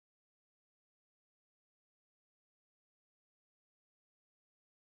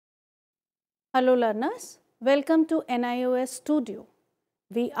Hello learners, welcome to NIOS Studio.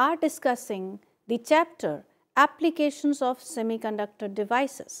 We are discussing the chapter Applications of Semiconductor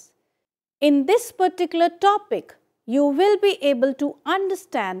Devices. In this particular topic, you will be able to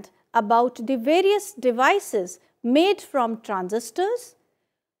understand about the various devices made from transistors.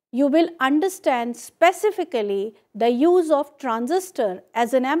 You will understand specifically the use of transistor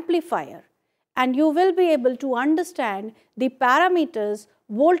as an amplifier, and you will be able to understand the parameters,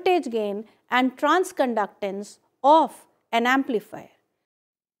 voltage gain and transconductance of an amplifier.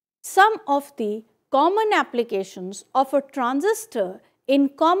 Some of the common applications of a transistor in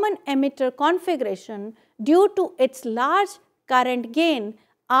common emitter configuration due to its large current gain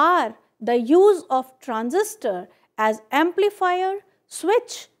are the use of transistor as amplifier,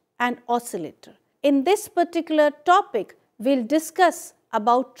 switch and oscillator. In this particular topic, we will discuss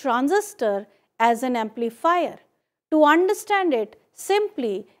about transistor as an amplifier. To understand it,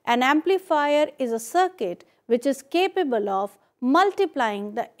 simply, an amplifier is a circuit which is capable of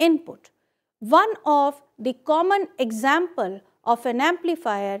multiplying the input. One of the common example of an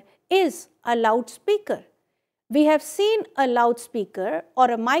amplifier is a loudspeaker. We have seen a loudspeaker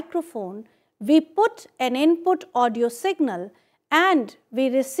or a microphone. We put an input audio signal and we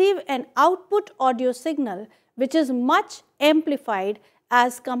receive an output audio signal which is much amplified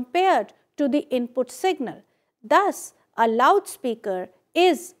as compared to the input signal. Thus, a loudspeaker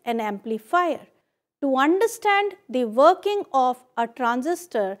is an amplifier. To understand the working of a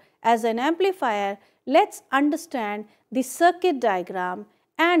transistor as an amplifier, let's understand the circuit diagram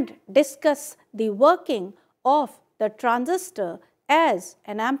and discuss the working of the transistor as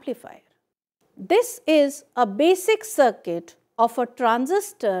an amplifier. This is a basic circuit of a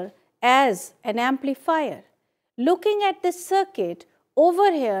transistor as an amplifier. Looking at this circuit,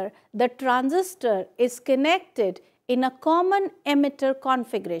 over here the transistor is connected in a common emitter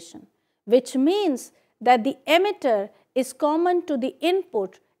configuration, which means that the emitter is common to the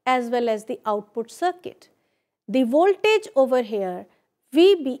input as well as the output circuit. The voltage over here,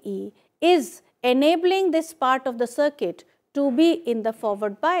 VBE, is enabling this part of the circuit to be in the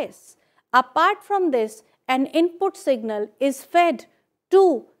forward bias. Apart from this, an input signal is fed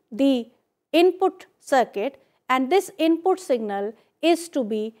to the input circuit and this input signal is to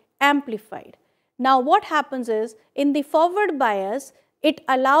be amplified. Now what happens is, in the forward bias, it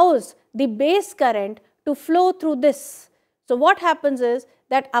allows the base current to flow through this. So what happens is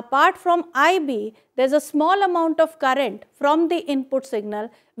that apart from IB, there is a small amount of current from the input signal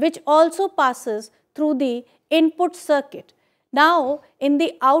which also passes through the input circuit. Now in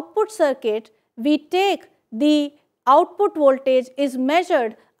the output circuit, we take the output voltage is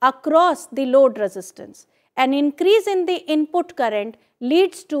measured across the load resistance. An increase in the input current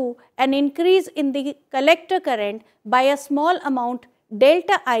leads to an increase in the collector current by a small amount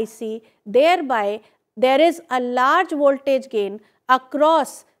delta IC, thereby there is a large voltage gain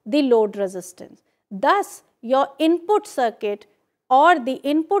across the load resistance. Thus, your input circuit or the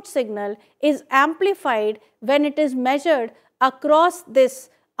input signal is amplified when it is measured across this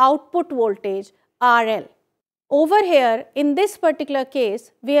output voltage RL. Over here, in this particular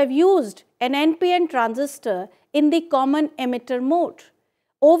case, we have used an NPN transistor in the common emitter mode.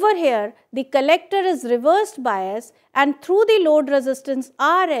 Over here, the collector is reversed bias and through the load resistance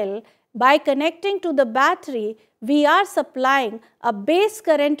RL, by connecting to the battery, we are supplying a base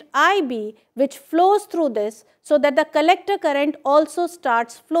current IB which flows through this so that the collector current also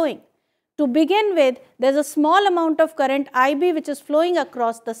starts flowing. To begin with, there is a small amount of current IB which is flowing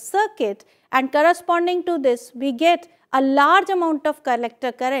across the circuit, and corresponding to this, we get a large amount of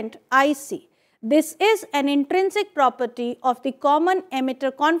collector current IC. This is an intrinsic property of the common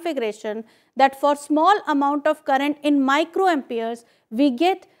emitter configuration that for small amount of current in microamperes, we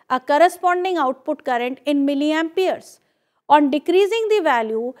get a corresponding output current in milliamperes. On decreasing the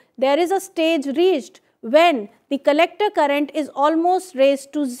value, there is a stage reached when the collector current is almost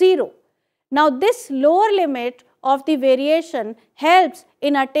raised to 0. Now this lower limit of the variation helps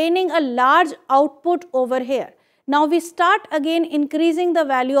in attaining a large output over here. Now we start again increasing the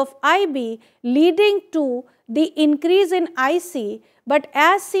value of IB, leading to the increase in IC, but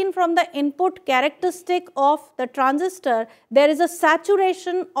as seen from the input characteristic of the transistor, there is a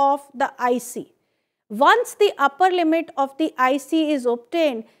saturation of the IC. Once the upper limit of the IC is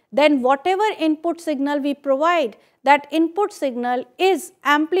obtained, then whatever input signal we provide, that input signal is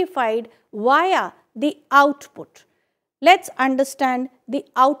amplified via the output. Let's understand the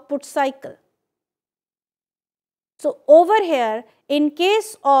output cycle. So over here, in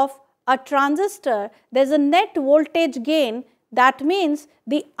case of a transistor, there is a net voltage gain. That means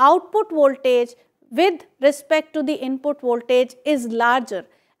the output voltage with respect to the input voltage is larger,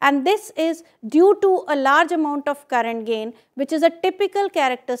 and this is due to a large amount of current gain, which is a typical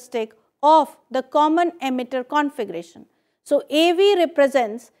characteristic of the common emitter configuration. So, AV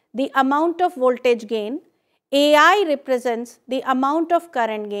represents the amount of voltage gain, AI represents the amount of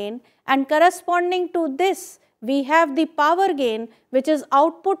current gain, and corresponding to this we have the power gain, which is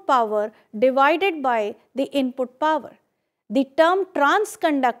output power divided by the input power. The term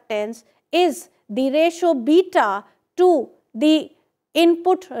transconductance is the ratio beta to the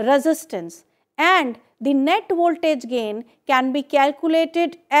input resistance, and the net voltage gain can be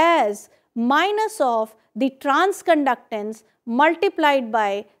calculated as minus of the transconductance multiplied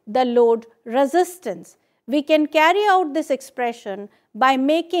by the load resistance. We can carry out this expression by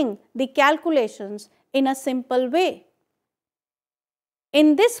making the calculations in a simple way.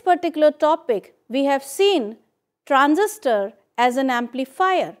 In this particular topic, we have seen transistor as an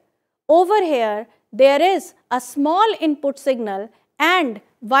amplifier. Over here, there is a small input signal, and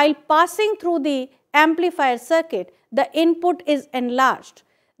while passing through the amplifier circuit, the input is enlarged.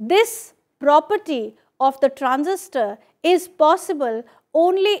 This property of the transistor is possible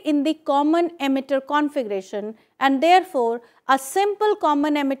only in the common emitter configuration, and therefore, a simple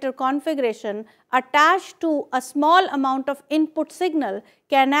common emitter configuration attached to a small amount of input signal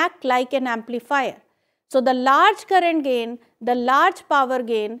can act like an amplifier. So, the large current gain, the large power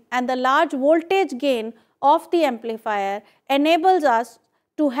gain, and the large voltage gain of the amplifier enables us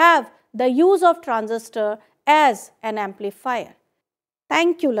to have the use of transistor as an amplifier.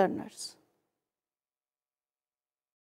 Thank you, learners.